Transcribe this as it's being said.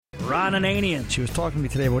Ron Ananian. She was talking to me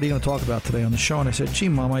today, what are you going to talk about today on the show? And I said, gee,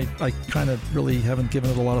 Mom, I kind of really haven't given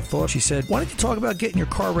it a lot of thought. She said, why don't you talk about getting your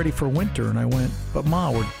car ready for winter? And I went, but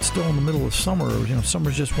Ma, we're still in the middle of summer. You know,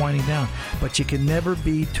 summer's just winding down. But you can never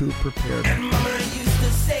be too prepared. And Mama used to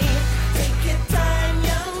say, take your time,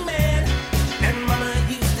 young man. And Mama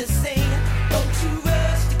used to say, don't you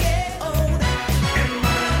rush to get old. And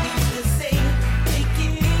Mama used to say, take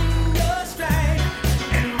it in your stride.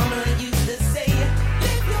 And Mama used to say,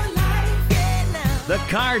 live your life, yeah, now. The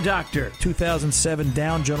Car Doctor. 2007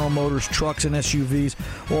 down General Motors trucks and SUVs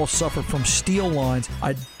all suffer from steel lines.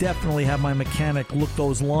 I definitely have my mechanic look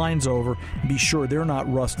those lines over and be sure they're not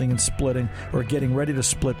rusting and splitting or getting ready to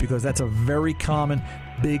split, because that's a very common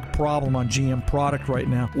big problem on GM product right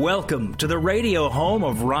now. Welcome to the radio home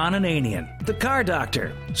of Ron Ananian, the Car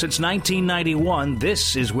Doctor. Since 1991,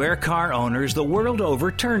 this is where car owners the world over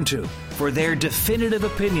turn to for their definitive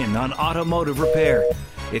opinion on automotive repair.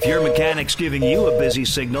 If your mechanic's giving you a busy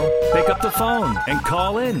signal, pick up the phone and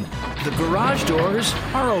call in. The garage doors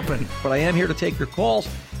are open. But I am here to take your calls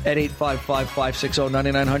at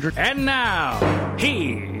 855-560-9900. And now,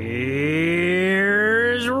 here's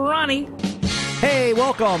Ronnie. Hey,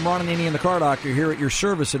 welcome. Ron Ananian, the Car Doctor, here at your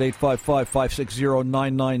service at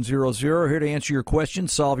 855-560-9900. Here to answer your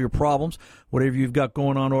questions, solve your problems, whatever you've got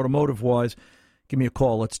going on automotive-wise. Give me a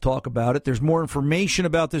call. Let's talk about it. There's more information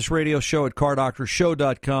about this radio show at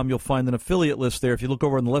cardoctorshow.com. You'll find an affiliate list there. If you look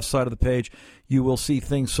over on the left side of the page, you will see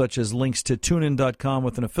things such as links to tunein.com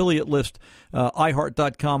with an affiliate list,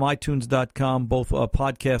 iHeart.com, iTunes.com, both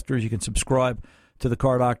podcasters. You can subscribe to the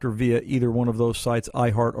Car Doctor via either one of those sites,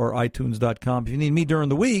 iHeart or iTunes.com. If you need me during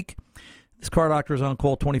the week, this Car Doctor is on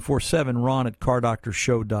call 24/7, Ron at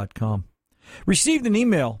cardoctorshow.com. Received an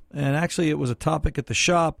email, and actually it was a topic at the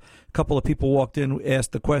shop. A couple of people walked in,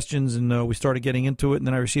 asked the questions, and we started getting into it, and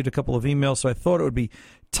then I received a couple of emails, so I thought it would be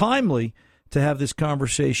timely to have this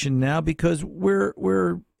conversation now, because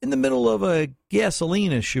we're in the middle of a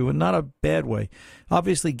gasoline issue, and not a bad way.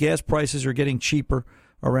 Obviously, gas prices are getting cheaper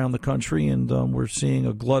around the country, and we're seeing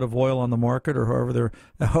a glut of oil on the market, or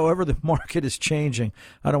however the market is changing.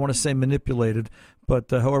 I don't want to say manipulated,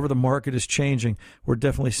 but however the market is changing, we're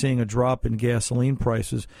definitely seeing a drop in gasoline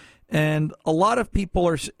prices. And a lot of people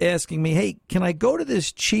are asking me, hey, can I go to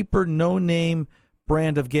this cheaper no-name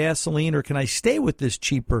brand of gasoline, or can I stay with this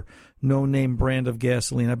cheaper no-name brand of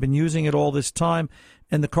gasoline? I've been using it all this time,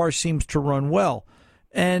 and the car seems to run well.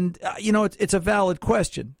 And, it's a valid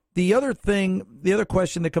question. The other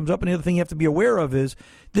question that comes up, and the other thing you have to be aware of is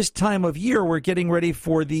this time of year, we're getting ready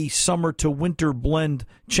for the summer to winter blend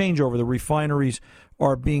changeover. The refineries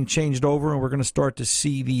are being changed over, and we're going to start to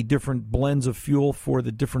see the different blends of fuel for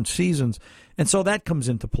the different seasons. And so that comes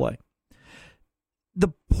into play. The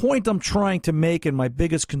point I'm trying to make, and my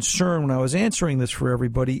biggest concern when I was answering this for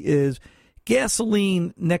everybody, is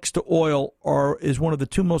gasoline next to oil is one of the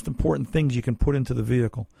two most important things you can put into the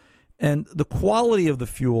vehicle. And the quality of the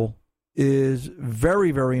fuel is very,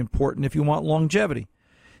 very important if you want longevity.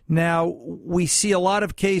 Now, we see a lot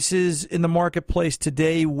of cases in the marketplace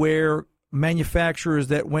today where manufacturers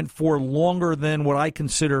that went for longer than what I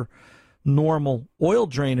consider normal oil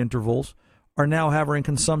drain intervals are now having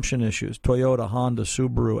consumption issues. Toyota, Honda,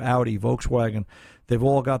 Subaru, Audi, Volkswagen, they've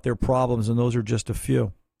all got their problems, and those are just a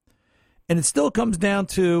few. And it still comes down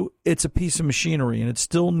to it's a piece of machinery, and it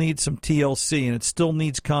still needs some TLC, and it still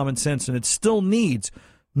needs common sense, and it still needs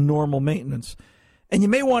normal maintenance. And you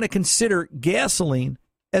may want to consider gasoline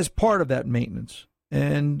as part of that maintenance.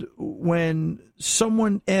 And when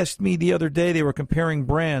someone asked me the other day, they were comparing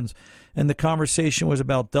brands, and the conversation was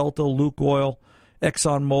about Delta, Lukoil,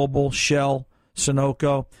 ExxonMobil, Shell,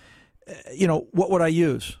 Sunoco. What would I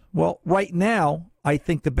use? Well, right now, I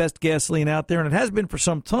think the best gasoline out there, and it has been for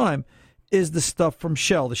some time, is the stuff from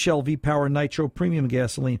Shell, the Shell V-Power Nitro Premium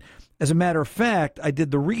Gasoline. As a matter of fact, I did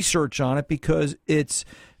the research on it because it's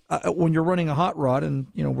when you're running a hot rod, and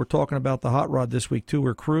we're talking about the hot rod this week too.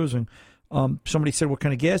 We're cruising. Somebody said, "What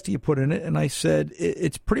kind of gas do you put in it?" And I said,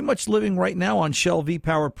 "It's pretty much living right now on Shell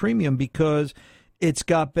V-Power Premium because it's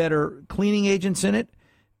got better cleaning agents in it,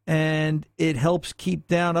 and it helps keep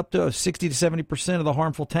down up to 60 to 70% of the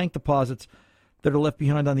harmful tank deposits that are left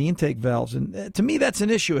behind on the intake valves." And to me, that's an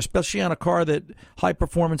issue, especially on a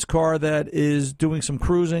high-performance car that is doing some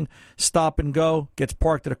cruising, stop and go, gets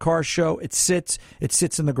parked at a car show. It sits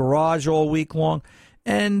in the garage all week long.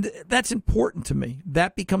 And that's important to me.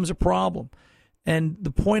 That becomes a problem. And the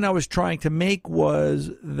point I was trying to make was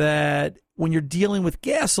that when you're dealing with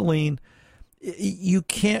gasoline, you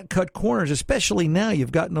can't cut corners, especially now.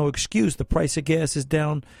 You've got no excuse. The price of gas is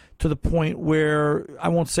down to the point where I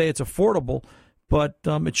won't say it's affordable, but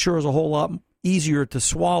it sure is a whole lot easier to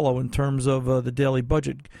swallow in terms of the daily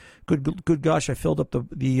budget. Good gosh, I filled up the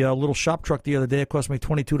little shop truck the other day. It cost me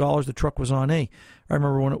 $22. The truck was on A. I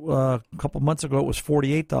remember when a couple months ago it was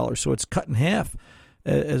 $48. So it's cut in half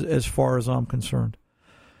as far as I'm concerned.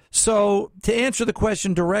 So to answer the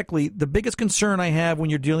question directly, the biggest concern I have when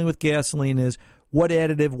you're dealing with gasoline is what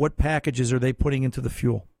additive, what packages are they putting into the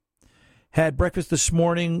fuel? Had breakfast this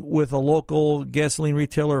morning with a local gasoline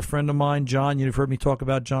retailer, a friend of mine, John. You've heard me talk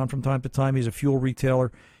about John from time to time. He's a fuel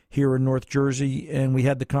retailer here in North Jersey, and we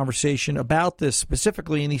had the conversation about this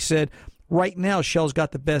specifically, and he said right now Shell's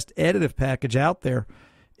got the best additive package out there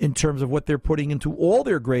in terms of what they're putting into all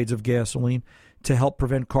their grades of gasoline to help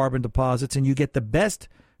prevent carbon deposits, and you get the best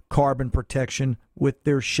carbon protection with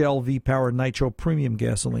their Shell V-Power Nitro Premium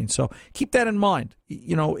gasoline. So keep that in mind.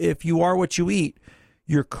 You know, if you are what you eat,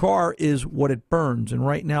 your car is what it burns, and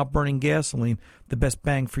right now burning gasoline, the best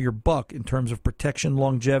bang for your buck in terms of protection,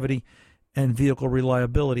 longevity, and vehicle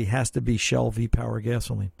reliability has to be Shell V-Power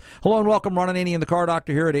gasoline. Hello and welcome. Ron Ananian, the Car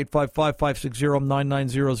Doctor, here at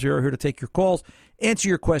 855-560-9900, here to take your calls, answer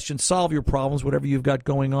your questions, solve your problems, whatever you've got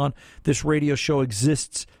going on. This radio show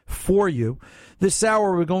exists for you. This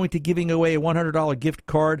hour, we're going to be giving away a $100 gift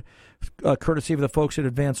card, courtesy of the folks at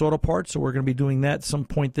Advance Auto Parts, so we're going to be doing that at some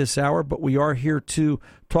point this hour, but we are here to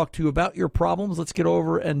talk to you about your problems. Let's get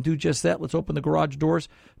over and do just that. Let's open the garage doors,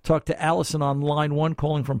 talk to Allison on line 1,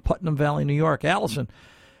 calling from Putnam Valley, New York. Allison,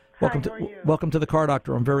 welcome to the Car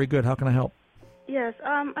Doctor. I'm very good. How can I help? Yes,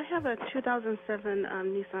 I have a 2007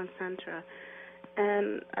 Nissan Sentra,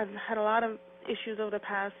 and I've had a lot of issues over the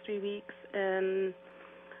past 3 weeks, and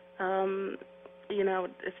you know,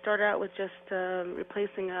 it started out with just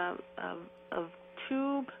replacing a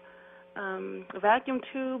tube, a vacuum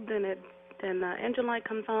tube. Then the engine light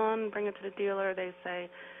comes on. Bring it to the dealer. They say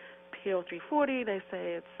PO340. They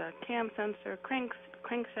say it's a cam sensor,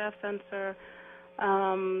 crankshaft sensor.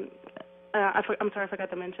 I'm sorry, I forgot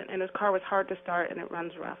to mention. And his car was hard to start and it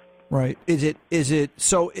runs rough. Right.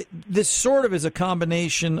 This sort of is a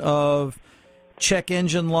combination of check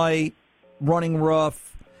engine light, running rough.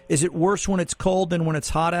 Is it worse when it's cold than when it's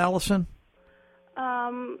hot, Allison?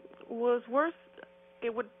 Was worse.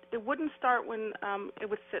 It wouldn't start when it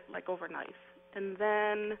would sit like overnight, and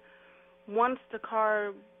then once the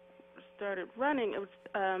car started running, it was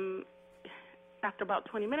after about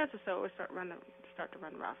 20 minutes or so, it would start to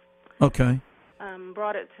run rough. Okay.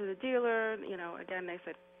 Brought it to the dealer. You know, again they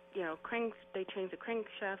said, you know, they changed the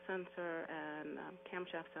crankshaft sensor and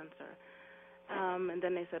camshaft sensor, and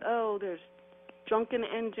then they said, oh, there's junk in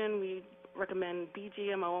the engine. We recommend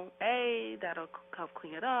BGMOA. That'll help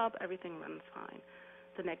clean it up. Everything runs fine.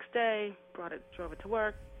 The next day, drove it to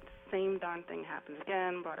work. Same darn thing happens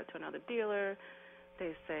again. Brought it to another dealer.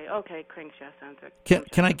 They say, okay, crankshaft sensor.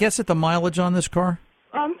 Can I guess at the mileage on this car?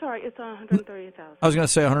 Oh, I'm sorry, it's 130,000. I was going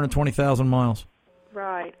to say 120,000 miles.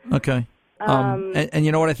 Right. Okay. And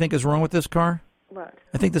you know what I think is wrong with this car? What?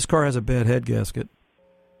 I think this car has a bad head gasket.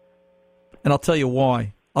 And I'll tell you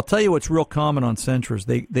why. I'll tell you what's real common on Sentras.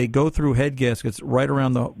 They go through head gaskets right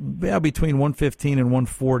around between 115 and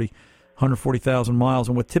 140,000 miles.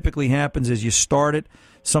 And what typically happens is you start it.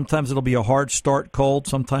 Sometimes it'll be a hard start cold.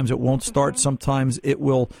 Sometimes it won't start. Sometimes it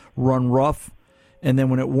will run rough. And then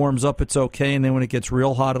when it warms up, it's okay. And then when it gets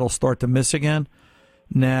real hot, it'll start to miss again.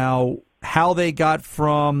 Now, how they got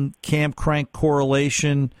from cam crank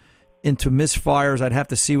correlation into misfires, I'd have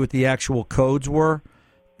to see what the actual codes were.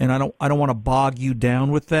 And I don't want to bog you down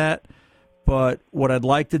with that, but what I'd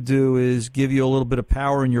like to do is give you a little bit of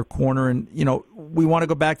power in your corner, and you know we want to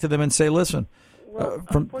go back to them and say, listen. Well,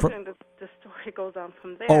 unfortunately, the story goes on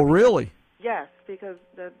from there. Oh, really? Yes, because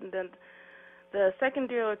the second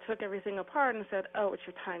dealer took everything apart and said, "Oh, it's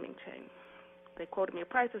your timing chain." They quoted me a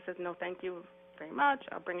price. I said, "No, thank you very much.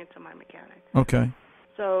 I'll bring it to my mechanic." Okay.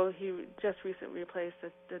 So he just recently replaced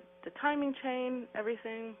the timing chain,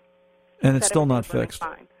 everything. And it's still not fixed.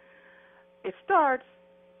 Fine. It starts,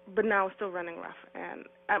 but now it's still running rough. And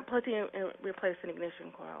plus he replaced an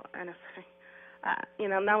ignition coil. And it's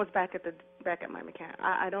now it's back at my mechanic.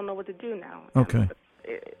 I don't know what to do now. Okay.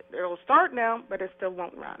 It'll start now, but it still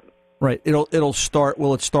won't run. Right. It'll start.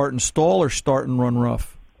 Will it start and stall or start and run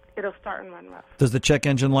rough? It'll start and run rough. Does the check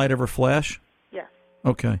engine light ever flash? Yes.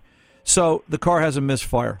 Okay. So the car has a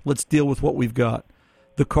misfire. Let's deal with what we've got.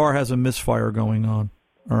 The car has a misfire going on.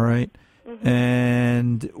 All right. Mm-hmm.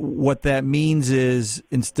 And what that means is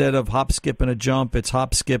instead of hop, skip, and a jump, it's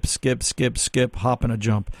hop, skip, skip, skip, skip, hop, and a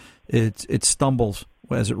jump. It stumbles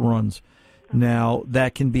as it runs. Okay. Now,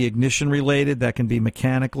 that can be ignition related. That can be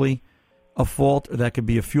mechanically a fault, or that could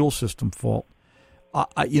be a fuel system fault.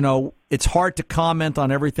 It's hard to comment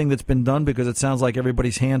on everything that's been done because it sounds like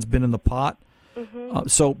everybody's hand's been in the pot.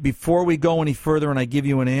 So before we go any further and I give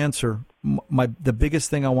you an answer, the biggest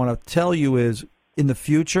thing I want to tell you is in the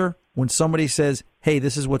future, when somebody says, hey,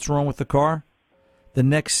 this is what's wrong with the car, the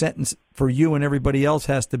next sentence for you and everybody else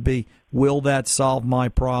has to be, will that solve my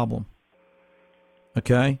problem?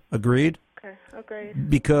 Okay? Agreed? Okay, agreed.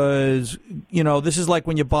 Because, this is like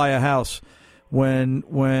when you buy a house.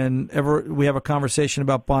 Whenever we have a conversation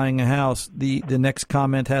about buying a house, the next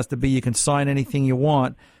comment has to be, you can sign anything you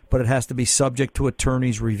want, but it has to be subject to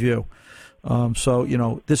attorney's review.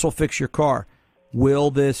 So, this will fix your car.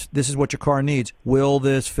 This is what your car needs. Will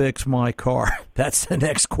this fix my car? That's the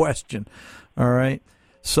next question. All right.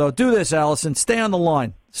 So do this, Allison. Stay on the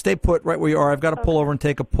line. Stay put right where you are. I've got to pull over and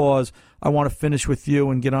take a pause. I want to finish with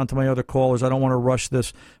you and get on to my other callers. I don't want to rush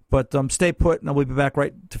this. But stay put, and I'll be back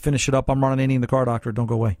right to finish it up. I'm Ron Ananian, the Car Doctor. Don't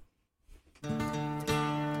go away.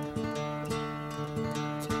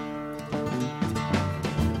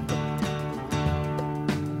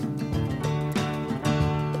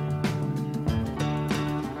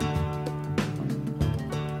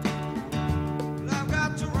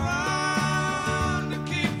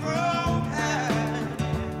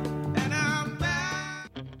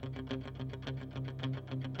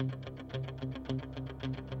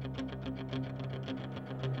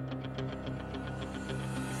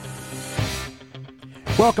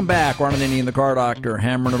 Welcome back. Ron Ananian, the Car Doctor,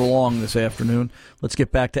 hammering it along this afternoon. Let's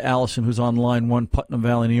get back to Allison, who's on line 1, Putnam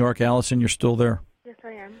Valley, New York. Allison, you're still there. Yes,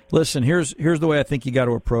 I am. Listen, here's the way I think you got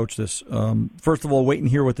to approach this. First of all, wait and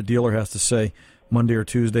hear what the dealer has to say Monday or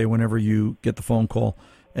Tuesday whenever you get the phone call.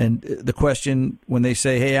 And the question, when they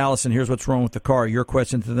say, hey, Allison, here's what's wrong with the car, your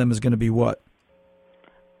question to them is going to be what?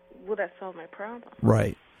 Will that solve my problem?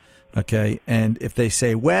 Right. Okay. And if they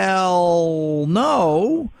say, well,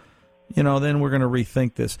 no, then we're going to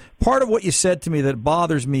rethink this. Part of what you said to me that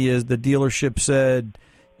bothers me is the dealership said,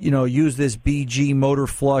 use this BG motor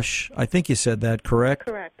flush. I think you said that, correct?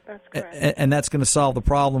 Correct. That's correct. And that's going to solve the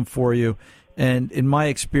problem for you. And in my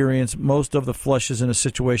experience, most of the flushes in a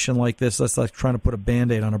situation like this, that's like trying to put a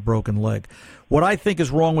Band-Aid on a broken leg. What I think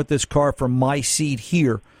is wrong with this car from my seat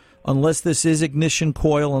here, unless this is ignition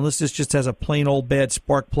coil, unless this just has a plain old bad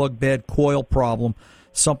spark plug, bad coil problem,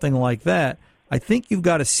 something like that, I think you've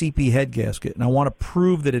got a CP head gasket, and I want to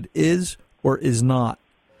prove that it is or is not.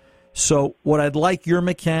 So what I'd like your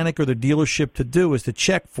mechanic or the dealership to do is to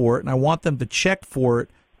check for it, and I want them to check for it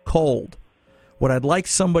cold. What I'd like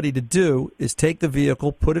somebody to do is take the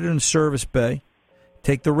vehicle, put it in a service bay,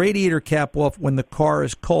 take the radiator cap off when the car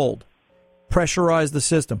is cold, pressurize the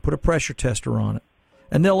system, put a pressure tester on it,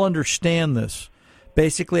 and they'll understand this.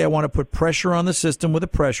 Basically, I want to put pressure on the system with a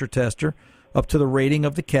pressure tester, up to the rating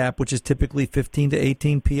of the cap, which is typically 15 to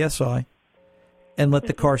 18 PSI, and let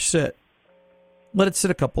the car sit. Let it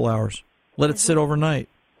sit a couple hours. Let it sit overnight.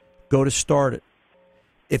 Go to start it.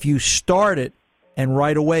 If you start it and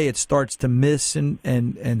right away it starts to miss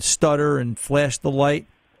and stutter and flash the light,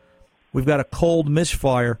 we've got a cold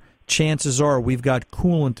misfire. Chances are we've got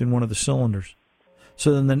coolant in one of the cylinders.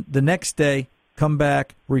 So then the next day, come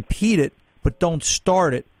back, repeat it, but don't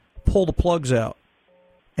start it. Pull the plugs out.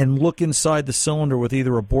 And look inside the cylinder with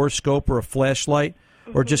either a bore scope or a flashlight,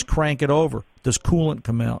 or just crank it over. Does coolant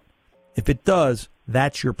come out? If it does,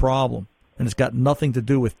 that's your problem. And it's got nothing to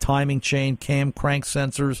do with timing chain, cam crank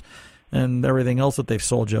sensors, and everything else that they've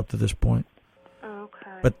sold you up to this point.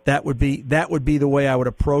 Okay. But that would be the way I would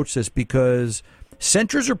approach this, because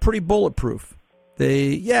Sentras are pretty bulletproof.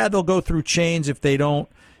 They'll go through chains if they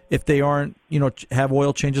aren't, have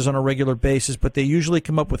oil changes on a regular basis, but they usually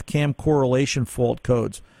come up with cam correlation fault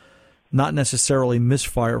codes, not necessarily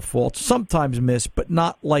misfire faults. Sometimes miss, but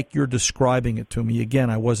not like you're describing it to me. Again,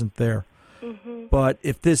 I wasn't there. But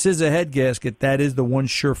if this is a head gasket, that is the one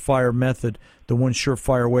surefire method, the one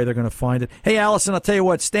surefire way they're going to find it. Hey, Allison, I'll tell you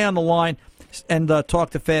what, stay on the line and talk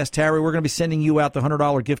to Fast Harry. We're going to be sending you out the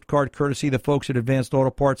 $100 gift card courtesy of the folks at Advanced Auto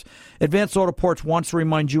Parts. Advanced Auto Parts wants to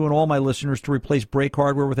remind you and all my listeners to replace brake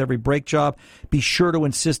hardware with every brake job. Be sure to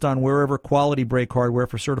insist on wherever quality brake hardware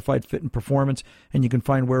for certified fit and performance, and you can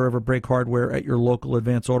find wherever brake hardware at your local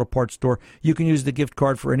Advanced Auto Parts store. You can use the gift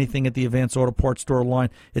card for anything at the Advanced Auto Parts store line.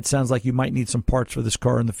 It sounds like you might need some parts for this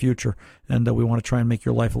car in the future, and we want to try and make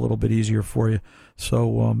your life a little bit easier for you.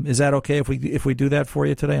 So is that okay if we do that for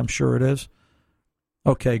you today? I'm sure it is.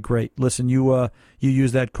 Okay, great. Listen, you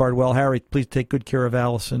use that card well. Harry, please take good care of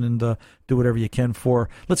Allison and do whatever you can for her.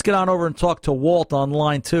 Let's get on over and talk to Walt on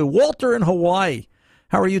line 2. Walter in Hawaii.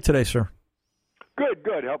 How are you today, sir?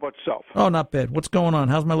 Good. How about yourself? Oh, not bad. What's going on?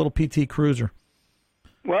 How's my little PT Cruiser?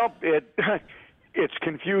 Well, it's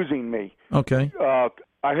confusing me. Okay.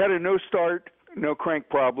 I had a no start, no crank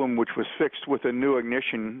problem, which was fixed with a new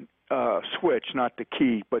ignition switch, not the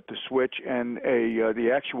key, but the switch and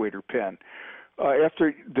the actuator pin.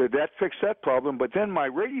 After that fixed that problem, but then my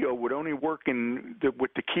radio would only work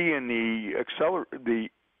with the key in the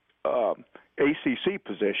ACC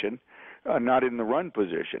position, not in the run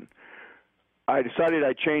position. I decided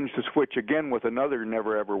I'd change the switch again with another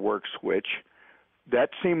never ever work switch. That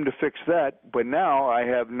seemed to fix that, but now I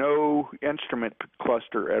have no instrument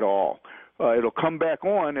cluster at all. It'll come back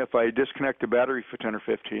on if I disconnect the battery for 10 or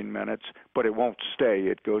 15 minutes, but it won't stay.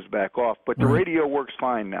 It goes back off. But the radio works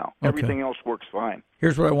fine now. Okay. Everything else works fine.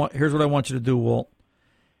 Here's what I want you to do, Walt.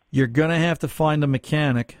 You're going to have to find a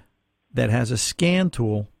mechanic that has a scan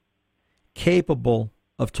tool capable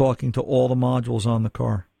of talking to all the modules on the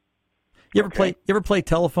car. You ever play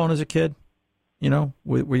telephone as a kid? You know,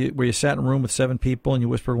 where you sat in a room with 7 people and you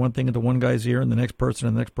whispered one thing into one guy's ear and the next person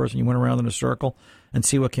and the next person. You went around in a circle and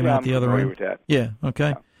see what came out the other end. With that. Yeah,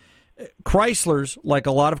 okay. Yeah. Chryslers, like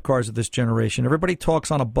a lot of cars of this generation, everybody talks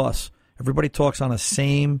on a bus. Everybody talks on a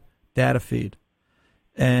same data feed.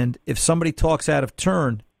 And if somebody talks out of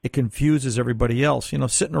turn, it confuses everybody else. You know,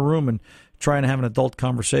 sit in a room and trying to have an adult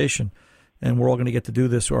conversation. And we're all going to get to do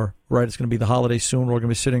this, or, right, it's going to be the holidays soon. We're going to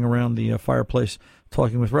be sitting around the fireplace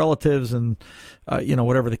talking with relatives and,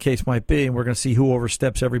 whatever the case might be. And we're going to see who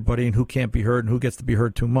oversteps everybody and who can't be heard and who gets to be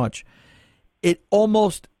heard too much. It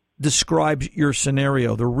almost describes your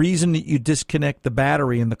scenario. The reason that you disconnect the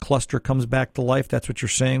battery and the cluster comes back to life, that's what you're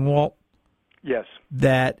saying, Walt? Yes.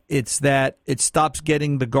 That it stops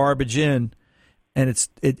getting the garbage in and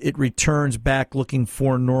it returns back looking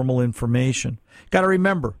for normal information. Got to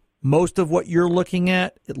remember, most of what you're looking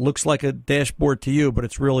at, it looks like a dashboard to you, but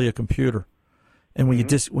it's really a computer. And when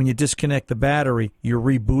you disconnect the battery, you're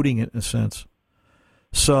rebooting it in a sense.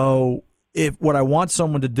 So what I want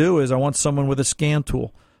someone to do is I want someone with a scan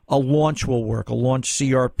tool. A launch will work. A launch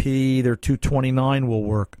CRP, their 229 will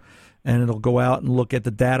work. And it'll go out and look at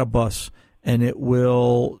the data bus, and it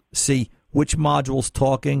will see which module's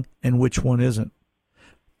talking and which one isn't.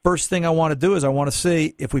 First thing I want to do is I want to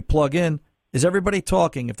see if we plug in, is everybody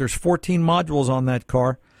talking? If there's 14 modules on that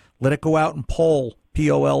car, let it go out and poll,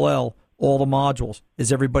 P-O-L-L, all the modules.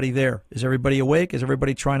 Is everybody there? Is everybody awake? Is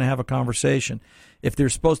everybody trying to have a conversation? If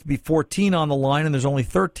there's supposed to be 14 on the line and there's only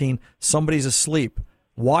 13, somebody's asleep.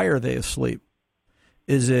 Why are they asleep?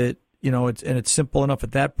 Is it, it's simple enough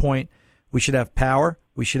at that point. We should have power.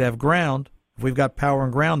 We should have ground. If we've got power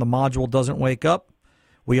and ground, the module doesn't wake up.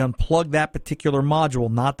 We unplug that particular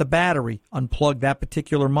module, not the battery. Unplug that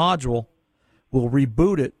particular module. We'll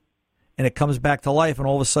reboot it, and it comes back to life, and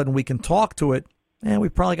all of a sudden we can talk to it, and we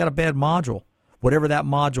probably got a bad module, whatever that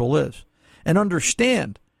module is. And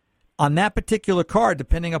understand, on that particular car,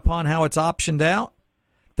 depending upon how it's optioned out,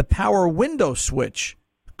 the power window switch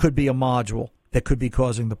could be a module that could be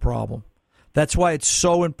causing the problem. That's why it's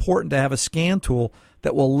so important to have a scan tool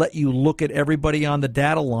that will let you look at everybody on the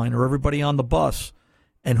data line or everybody on the bus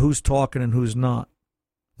and who's talking and who's not.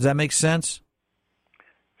 Does that make sense?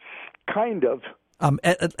 Kind of.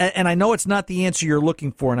 And I know it's not the answer you're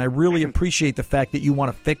looking for, and I really appreciate the fact that you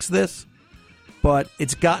want to fix this, but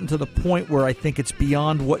it's gotten to the point where I think it's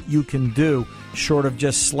beyond what you can do, short of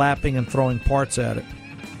just slapping and throwing parts at it.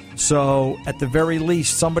 So, at the very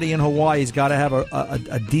least, somebody in Hawaii's got to have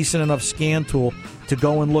a decent enough scan tool to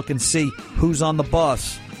go and look and see who's on the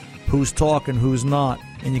bus, who's talking, who's not,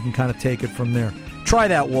 and you can kind of take it from there. Try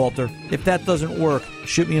that, Walter. If that doesn't work,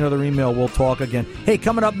 shoot me another email. We'll talk again. Hey,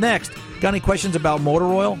 coming up next, got any questions about motor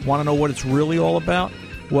oil? Want to know what it's really all about?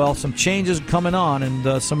 Well, some changes coming on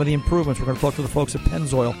and some of the improvements. We're going to talk to the folks at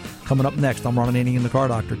Pennzoil coming up next. I'm Ron Ananian, the Car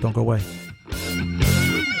Doctor. Don't go away.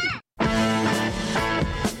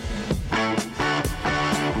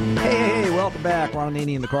 Hey, welcome back. Ron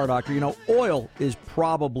Ananian, the Car Doctor. You know, oil is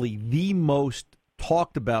probably the most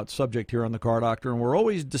talked about subject here on the Car Doctor, and we're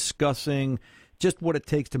always discussing just what it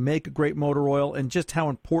takes to make a great motor oil and just how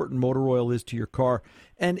important motor oil is to your car.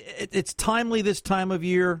 And it's timely this time of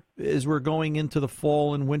year as we're going into the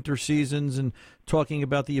fall and winter seasons and talking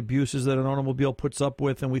about the abuses that an automobile puts up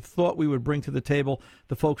with. And we thought we would bring to the table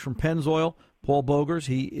the folks from Pennzoil. Paul Bogers,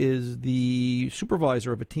 he is the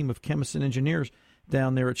supervisor of a team of chemists and engineers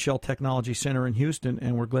down there at Shell Technology Center in Houston,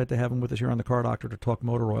 and we're glad to have him with us here on the Car Doctor to talk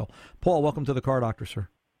motor oil. Paul, welcome to the Car Doctor, sir.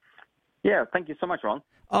 Yeah, thank you so much, Ron.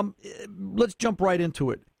 Let's jump right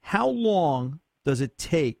into it. How long does it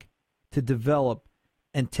take to develop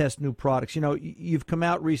and test new products? You know, you've come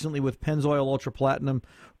out recently with Pennzoil Ultra Platinum,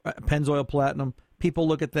 Pennzoil Platinum. People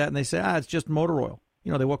look at that and they say, it's just motor oil.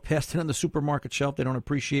 You know, they walk past it on the supermarket shelf. They don't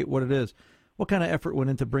appreciate what it is. What kind of effort went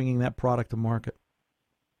into bringing that product to market?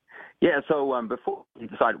 Yeah, so before we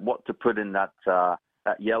decide what to put in that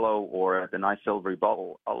yellow or the nice silvery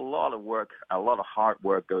bottle, a lot of work, a lot of hard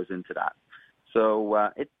work goes into that.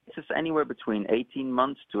 So it's just anywhere between 18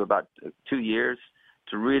 months to about 2 years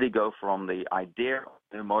to really go from the idea of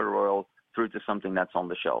the motor oil through to something that's on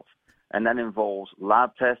the shelf. And that involves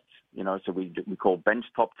lab tests, so we call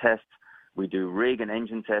benchtop tests. We do rig and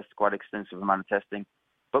engine tests, quite extensive amount of testing.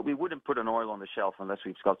 But we wouldn't put an oil on the shelf unless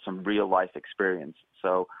we've got some real-life experience.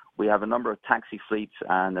 So we have a number of taxi fleets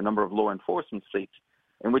and a number of law enforcement fleets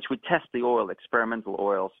in which we test the oil, experimental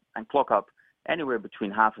oils, and clock up anywhere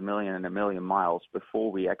between 500,000 and 1 million miles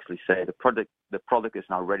before we actually say the product is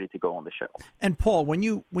now ready to go on the shelf. And Paul, when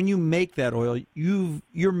you make that oil,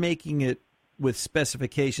 you're making it with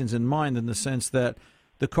specifications in mind, in the sense that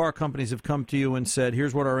the car companies have come to you and said,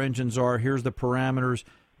 here's what our engines are, here's the parameters,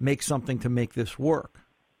 make something to make this work.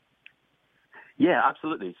 Yeah,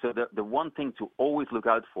 absolutely. So the one thing to always look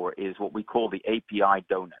out for is what we call the API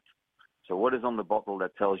donut. So what is on the bottle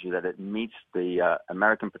that tells you that it meets the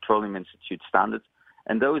American Petroleum Institute standards?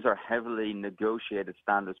 And those are heavily negotiated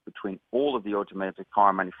standards between all of the automotive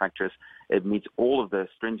car manufacturers. It meets all of the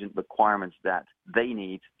stringent requirements that they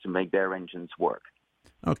need to make their engines work.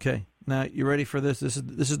 Okay. Now, you ready for this? This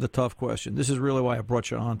is the tough question. This is really why I brought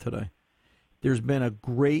you on today. There's been a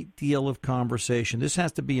great deal of conversation. This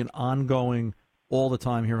has to be an ongoing all the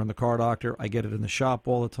time here on the Car Doctor. I get it in the shop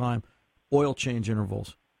all the time. Oil change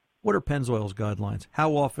intervals. What are Pennzoil's guidelines?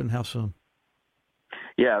 How often? How soon?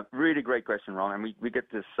 Yeah, really great question, Ron. And we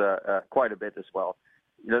get this quite a bit as well.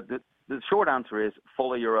 The short answer is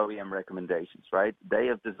follow your OEM recommendations, right? They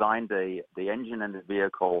have designed the engine and the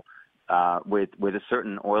vehicle with a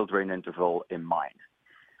certain oil drain interval in mind.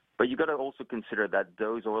 But you got to also consider that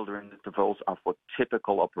those oil drain intervals are for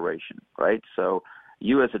typical operation, right? So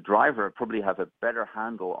you as a driver probably have a better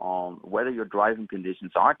handle on whether your driving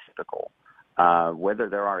conditions are typical, whether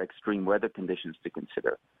there are extreme weather conditions to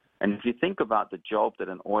consider. And if you think about the job that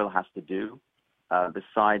an oil has to do,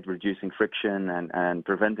 besides reducing friction and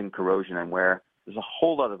preventing corrosion and wear, there's a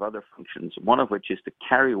whole lot of other functions, one of which is to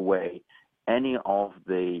carry away any of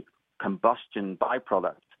the combustion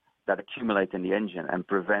byproducts that accumulate in the engine and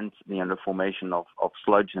prevent the formation of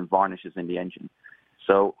sludge and varnishes in the engine.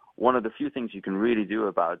 So one of the few things you can really do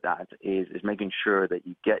about that is making sure that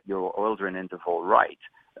you get your oil drain interval right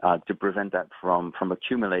to prevent that from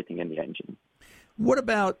accumulating in the engine. What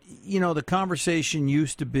about, the conversation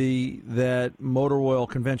used to be that motor oil,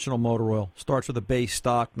 conventional motor oil, starts with a base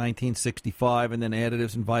stock, 1965, and then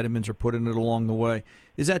additives and vitamins are put in it along the way.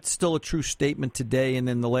 Is that still a true statement today? And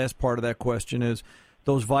then the last part of that question is,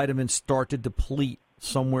 those vitamins start to deplete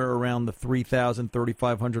somewhere around the 3,000,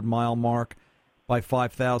 3,500 mile mark. By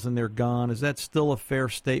 5,000, they're gone. Is that still a fair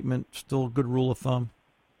statement, still a good rule of thumb?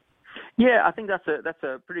 Yeah, I think that's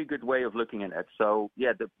a pretty good way of looking at it. So,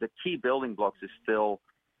 yeah, the key building blocks is still,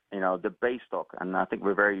 the base stock. And I think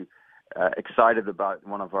we're very excited about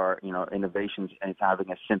one of our, innovations, and it's having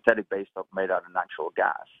a synthetic base stock made out of natural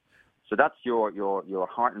gas. So that's your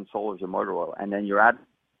heart and soul of your motor oil. And then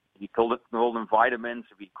we call them vitamins,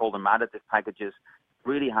 we call them additive packages,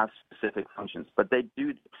 really have specific functions, but they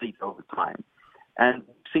do deplete over time. And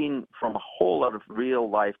we've seen from a whole lot of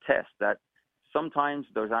real-life tests that sometimes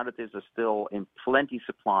those additives are still in plenty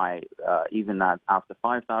supply, even after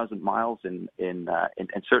 5,000 miles in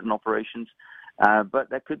certain operations. But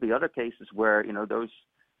there could be other cases where those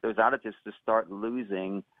additives just start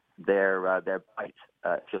losing their bite,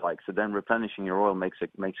 if you like. So then replenishing your oil makes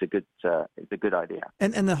a good idea.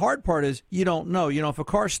 And the hard part is you don't know. If a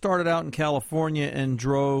car started out in California and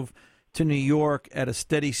drove to New York at a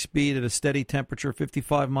steady speed, at a steady temperature,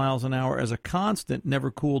 55 miles an hour as a constant,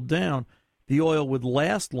 never cooled down, the oil would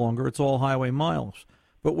last longer. It's all highway miles.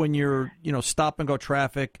 But when you're, stop and go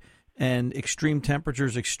traffic and extreme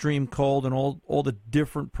temperatures, extreme cold, and all the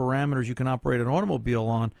different parameters you can operate an automobile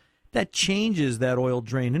on, that changes that oil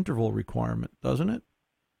drain interval requirement, doesn't it?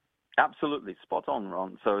 Absolutely. Spot on,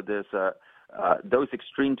 Ron. So there's those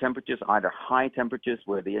extreme temperatures, either high temperatures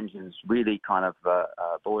where the engine is really kind of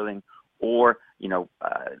boiling, or,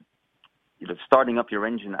 starting up your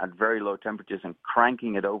engine at very low temperatures and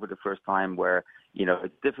cranking it over the first time where,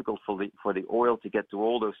 it's difficult for the oil to get to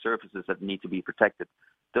all those surfaces that need to be protected.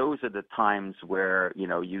 Those are the times where,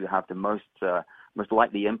 you have the most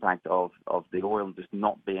likely impact of the oil just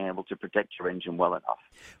not being able to protect your engine well enough.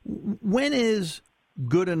 When is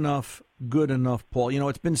good enough, Paul?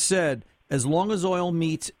 It's been said, as long as oil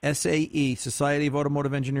meets SAE, Society of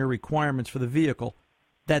Automotive Engineer requirements for the vehicle,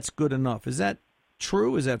 that's good enough. Is that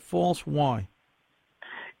true? Is that false? Why?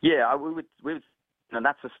 Yeah, we would and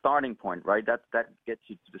that's a starting point, right? That gets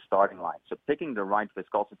you to the starting line. So picking the right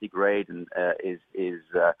viscosity grade and is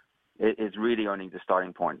is really only the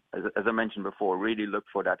starting point. As I mentioned before, really look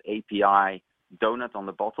for that API donut on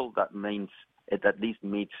the bottle. That means it at least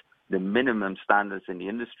meets the minimum standards in the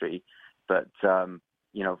industry. But,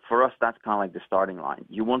 for us, that's kind of like the starting line.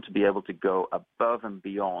 You want to be able to go above and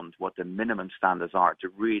beyond what the minimum standards are to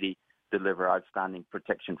really deliver outstanding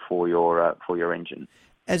protection for your engine.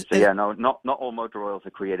 Not all motor oils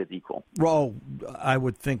are created equal. Oh, I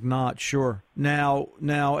would think not. Sure. Now,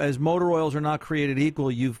 as motor oils are not created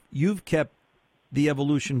equal, you've kept the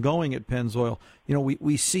evolution going at Pennzoil.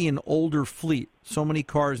 We see an older fleet. So many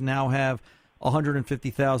cars now have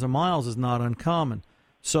 150,000 miles is not uncommon.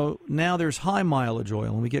 So now there's high mileage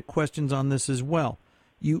oil, and we get questions on this as well.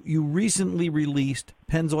 You recently released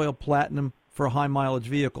Pennzoil Platinum for high mileage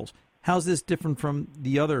vehicles. How's this different from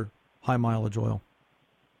the other high mileage oil?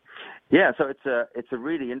 Yeah, so it's a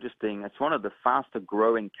really interesting. It's one of the faster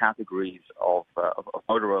growing categories of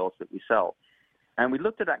motor oils that we sell, and we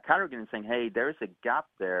looked at that category and saying, hey, there is a gap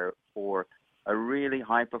there for a really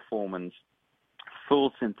high performance,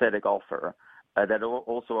 full synthetic offer that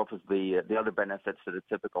also offers the other benefits that a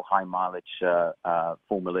typical high mileage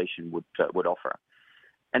formulation would offer.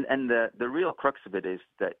 And the real crux of it is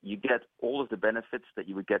that you get all of the benefits that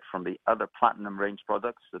you would get from the other Platinum range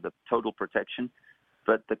products, so the total protection.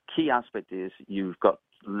 But the key aspect is you've got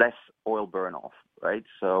less oil burn off, right?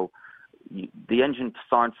 So the engine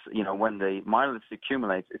starts, when the mileage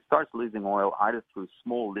accumulates, it starts losing oil either through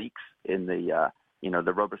small leaks in the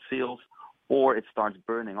rubber seals, or it starts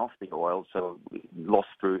burning off the oil, so lost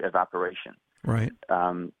through evaporation. Right.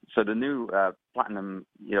 So the new Platinum,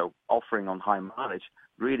 offering on high mileage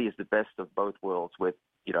really is the best of both worlds, with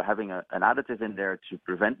having an additive in there to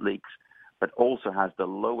prevent leaks, but also has the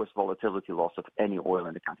lowest volatility loss of any oil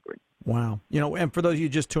in the category. Wow. And for those of you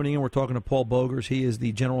just tuning in, we're talking to Paul Bogers. He is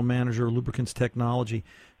the General Manager of Lubricants Technology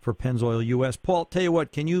for Pennzoil US. Paul, tell you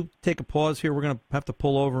what, can you take a pause here? We're going to have to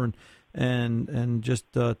pull over and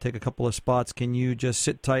just take a couple of spots. Can you just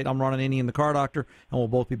sit tight? I'm Ron Ananian, the Car Doctor, and we'll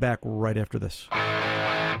both be back right after this.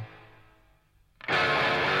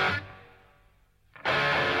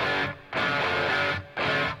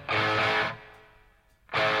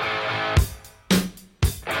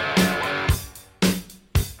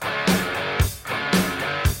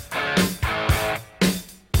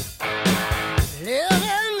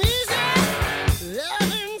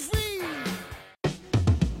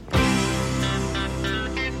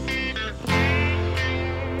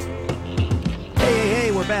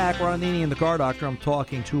 Ron Ananian, the Car Doctor. I'm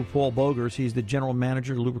talking to Paul Bogers. He's the General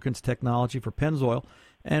Manager of Lubricants Technology for Pennzoil.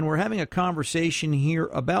 And we're having a conversation here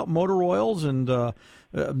about motor oils and the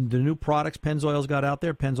new products Pennzoil's got out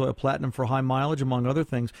there, Pennzoil Platinum for high mileage, among other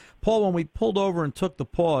things. Paul, when we pulled over and took the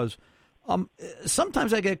pause,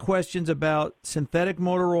 sometimes I get questions about synthetic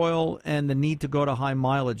motor oil and the need to go to high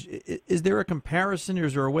mileage. Is there a comparison, or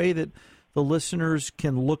is there a way that the listeners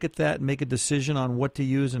can look at that and make a decision on what to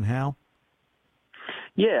use and how?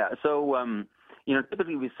 Yeah, so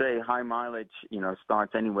typically we say high mileage,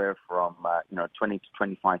 starts anywhere from 20 to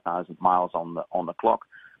 25,000 miles on the clock,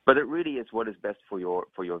 but it really is what is best for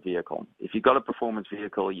your vehicle. If you've got a performance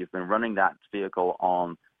vehicle, you've been running that vehicle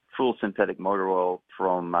on full synthetic motor oil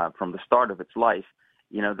from the start of its life,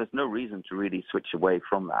 there's no reason to really switch away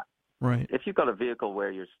from that. Right. If you've got a vehicle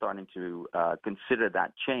where you're starting to consider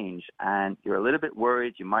that change and you're a little bit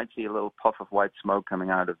worried, you might see a little puff of white smoke coming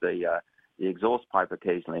out of the exhaust pipe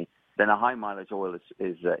occasionally, then a high mileage oil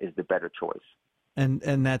is the better choice.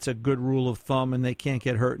 And that's a good rule of thumb, and they can't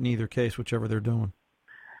get hurt in either case, whichever they're doing.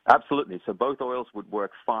 Absolutely. So both oils would work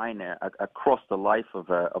fine across the life of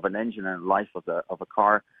an engine and life of a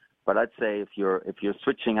car. But I'd say if you're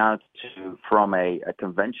switching out from a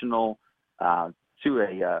conventional to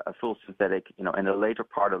a full synthetic, in the later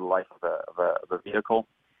part of the life of a vehicle,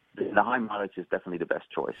 the high mileage is definitely the best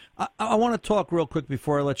choice. I want to talk real quick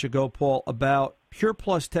before I let you go, Paul, about Pure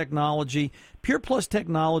Plus technology. Pure Plus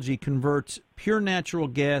technology converts pure natural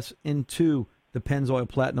gas into the Pennzoil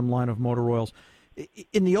Platinum line of motor oils.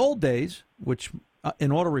 In the old days, which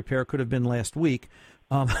in auto repair could have been last week,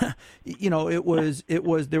 there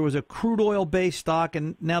was a crude oil based stock,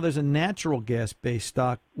 and now there's a natural gas based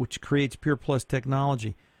stock, which creates Pure Plus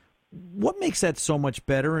technology. What makes that so much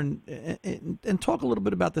better, and talk a little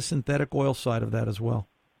bit about the synthetic oil side of that as well.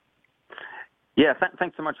 Yeah,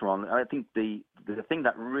 thanks so much, Ron. I think the thing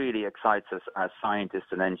that really excites us as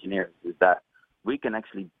scientists and engineers is that we can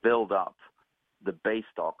actually build up the base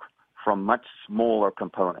stock from much smaller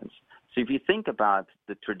components. So if you think about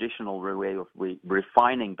the traditional way of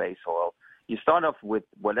refining base oil, you start off with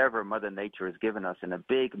whatever Mother Nature has given us in a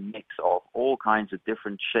big mix of all kinds of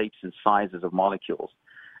different shapes and sizes of molecules.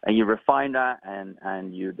 and you refine that, and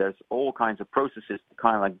there's all kinds of processes to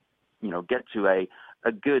kind of like, get to a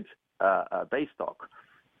good base stock.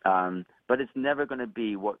 But it's never going to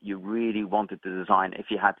be what you really wanted to design if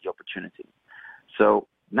you had the opportunity. So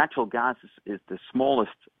natural gas is the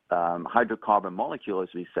smallest hydrocarbon molecule, as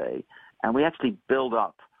we say, and we actually build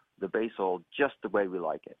up the base oil just the way we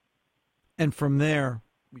like it. And from there,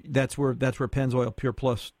 that's where Pennzoil Pure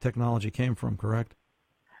Plus technology came from, correct?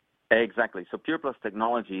 Exactly. So Pure Plus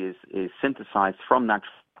technology is synthesized from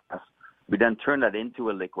natural gas. We then turn that into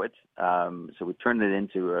a liquid. So we turn it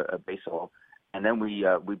into a base oil, and then we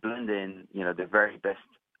blend in the very best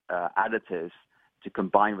additives to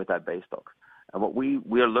combine with that base stock. And what we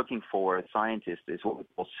are looking for as scientists is what we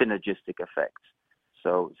call synergistic effects.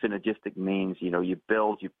 So synergistic means, you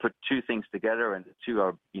put two things together, and the two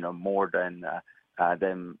are, more than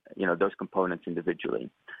those components individually.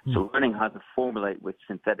 So learning how to formulate with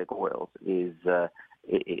synthetic oils is a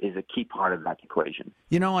key part of that equation.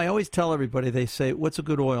 I always tell everybody, they say, what's a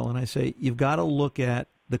good oil? And I say, you've got to look at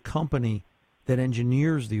the company that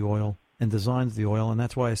engineers the oil and designs the oil, and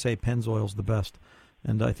that's why I say Pennzoil's the best.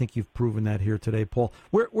 And I think you've proven that here today, Paul.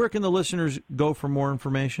 Where can the listeners go for more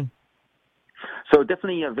information? So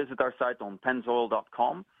definitely visit our site on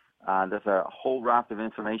pennzoil.com. There's a whole raft of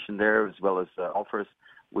information there, as well as offers.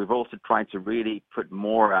 We've also tried to really put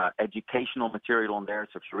more educational material on there.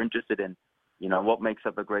 So if you're interested in, what makes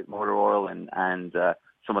up a great motor oil and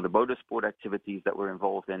some of the motorsport activities that we're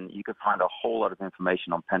involved in, you can find a whole lot of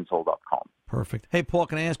information on pennzoil.com. Perfect. Hey, Paul,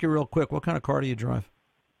 can I ask you real quick, what kind of car do you drive?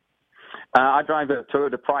 I drive a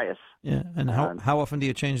Toyota Prius. Yeah, and how often do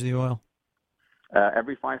you change the oil?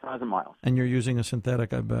 Every 5,000 miles. And you're using a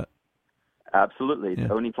synthetic, I bet. Absolutely.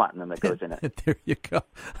 It's only platinum that goes in it. There you go.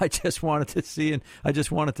 I just wanted to see, and I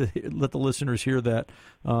just wanted to let the listeners hear that.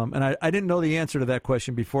 And I didn't know the answer to that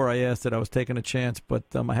question before I asked it. I was taking a chance, but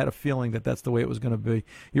I had a feeling that that's the way it was going to be.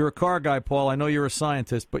 You're a car guy, Paul. I know you're a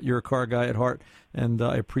scientist, but you're a car guy at heart, and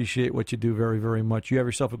I appreciate what you do very, very much. You have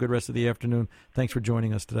yourself a good rest of the afternoon. Thanks for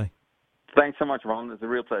joining us today. Thanks so much, Ron. It's a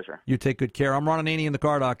real pleasure. You take good care. I'm Ron Ananian, the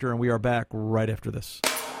Car Doctor, and we are back right after this.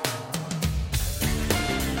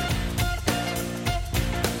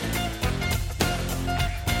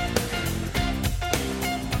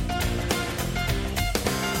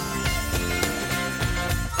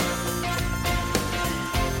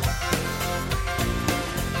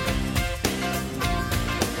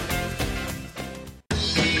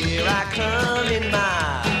 Here I come in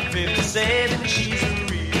my 57, she's a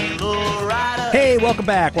real low rider. Hey, welcome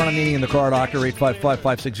back. Ron Ananian, the Car Doctor,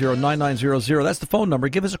 855-560-9900. That's the phone number.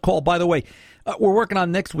 Give us a call. By the way, we're working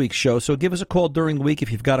on next week's show, so give us a call during the week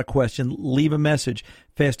if you've got a question. Leave a message.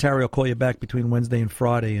 Fast Harry will call you back between Wednesday and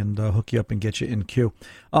Friday and hook you up and get you in queue.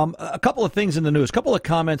 A couple of things in the news, a couple of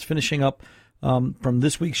comments finishing up from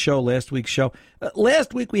this week's show, last week's show.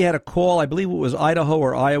 Last week we had a call, I believe it was Idaho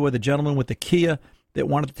or Iowa, the gentleman with the Kia that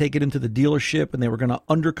wanted to take it into the dealership, and they were going to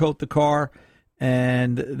undercoat the car,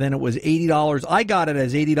 and then it was $80. I got it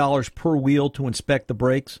as $80 per wheel to inspect the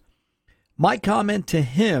brakes. My comment to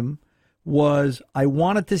him was I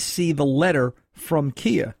wanted to see the letter from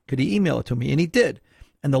Kia. Could he email it to me? And he did.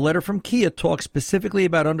 And the letter from Kia talks specifically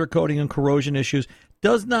about undercoating and corrosion issues,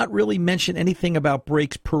 does not really mention anything about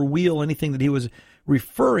brakes per wheel, anything that he was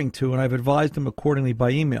referring to, and I've advised him accordingly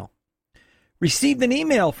by email. Received an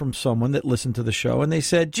email from someone that listened to the show, and they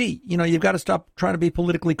said, gee, you've got to stop trying to be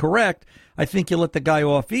politically correct. I think you let the guy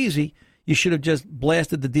off easy. You should have just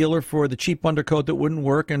blasted the dealer for the cheap undercoat that wouldn't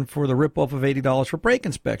work and for the ripoff of $80 for brake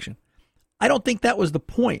inspection. I don't think that was the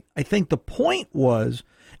point. I think the point was,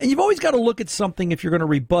 and you've always got to look at something if you're going to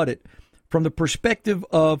rebut it from the perspective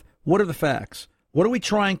of what are the facts? What are we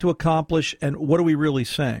trying to accomplish, and what are we really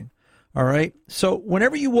saying? All right. So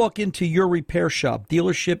whenever you walk into your repair shop,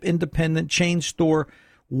 dealership, independent, chain store,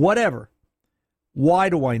 whatever, why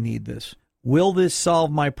do I need this? Will this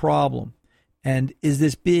solve my problem? And is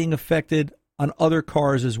this being affected on other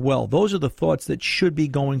cars as well? Those are the thoughts that should be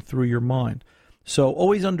going through your mind. So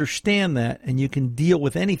always understand that, and you can deal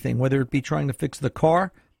with anything, whether it be trying to fix the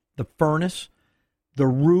car, the furnace, the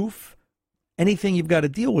roof, anything you've got to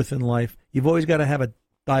deal with in life. You've always got to have a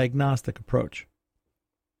diagnostic approach.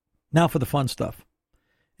 Now for the fun stuff.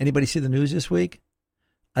 Anybody see the news this week?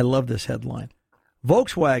 I love this headline.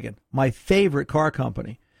 Volkswagen, my favorite car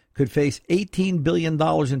company, could face $18 billion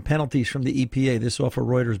in penalties from the EPA. This off of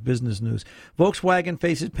Reuters Business News. Volkswagen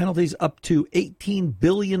faces penalties up to $18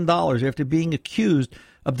 billion after being accused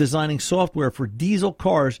of designing software for diesel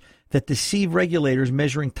cars that deceive regulators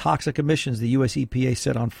measuring toxic emissions, the U.S. EPA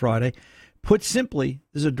said on Friday. Put simply,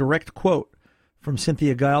 this is a direct quote from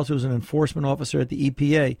Cynthia Giles, who's an enforcement officer at the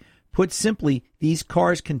EPA. Put simply, these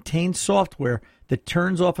cars contain software that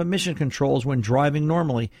turns off emission controls when driving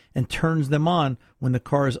normally and turns them on when the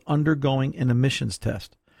car is undergoing an emissions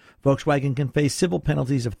test. Volkswagen can face civil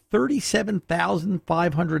penalties of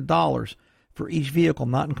 $37,500 for each vehicle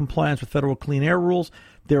not in compliance with federal clean air rules.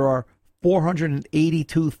 There are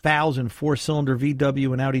 482,000 four-cylinder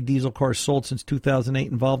VW and Audi diesel cars sold since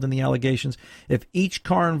 2008 involved in the allegations. If each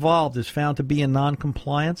car involved is found to be in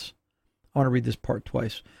non-compliance, I want to read this part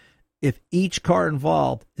twice. If each car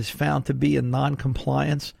involved is found to be in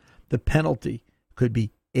non-compliance, the penalty could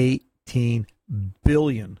be $18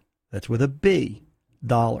 billion. That's with a B,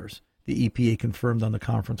 dollars. The EPA confirmed on the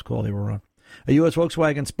conference call they were on. A U.S.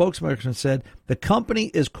 Volkswagen spokesperson said the company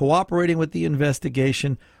is cooperating with the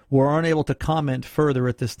investigation. We're unable to comment further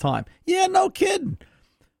at this time. Yeah, no kidding.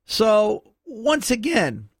 So, once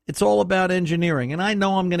again, it's all about engineering. And I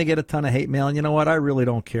know I'm going to get a ton of hate mail. And you know what? I really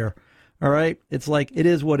don't care. All right? It's like, it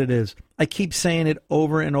is what it is. I keep saying it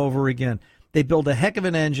over and over again. They build a heck of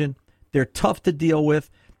an engine. They're tough to deal with.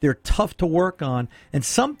 They're tough to work on. And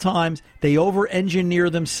sometimes they over-engineer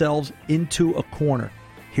themselves into a corner.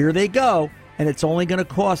 Here they go. And it's only going to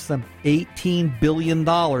cost them $18 billion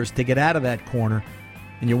to get out of that corner.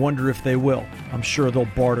 And you wonder if they will. I'm sure they'll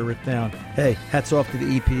barter it down. Hey, hats off to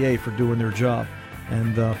the EPA for doing their job.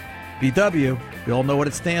 And VW, we all know what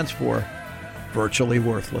it stands for. Virtually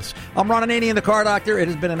worthless. I'm Ron Ananian, the Car Doctor. It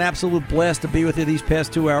has been an absolute blast to be with you these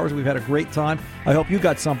past 2 hours. We've had a great time. I hope you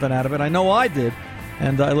got something out of it. I know I did.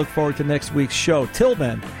 And I look forward to next week's show. Till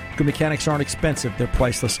then, good mechanics aren't expensive. They're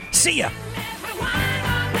priceless. See ya!